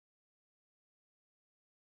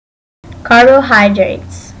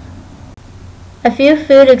Carbohydrates. A few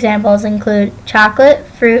food examples include chocolate,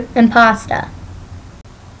 fruit, and pasta.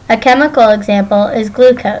 A chemical example is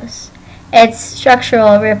glucose. Its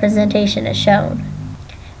structural representation is shown.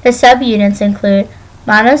 The subunits include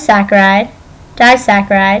monosaccharide,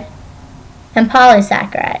 disaccharide, and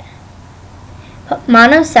polysaccharide.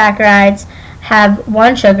 Monosaccharides have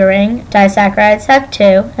one sugar ring, disaccharides have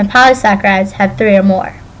two, and polysaccharides have three or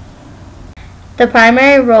more. The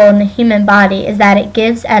primary role in the human body is that it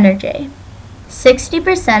gives energy.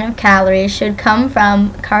 60% of calories should come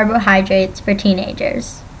from carbohydrates for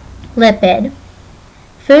teenagers. Lipid.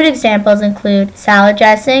 Food examples include salad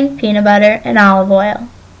dressing, peanut butter, and olive oil.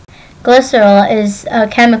 Glycerol is a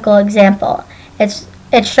chemical example. Its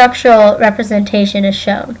structural representation is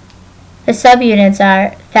shown. The subunits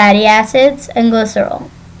are fatty acids and glycerol.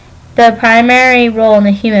 The primary role in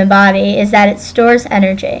the human body is that it stores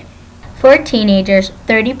energy. For teenagers,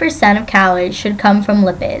 30% of calories should come from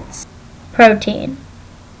lipids. Protein.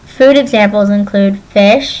 Food examples include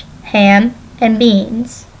fish, ham, and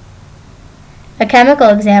beans. A chemical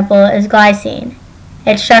example is glycine.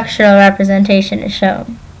 Its structural representation is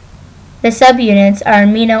shown. The subunits are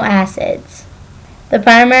amino acids. The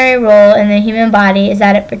primary role in the human body is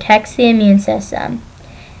that it protects the immune system.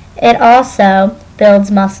 It also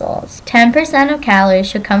builds muscles. 10% of calories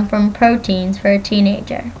should come from proteins for a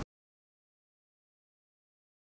teenager.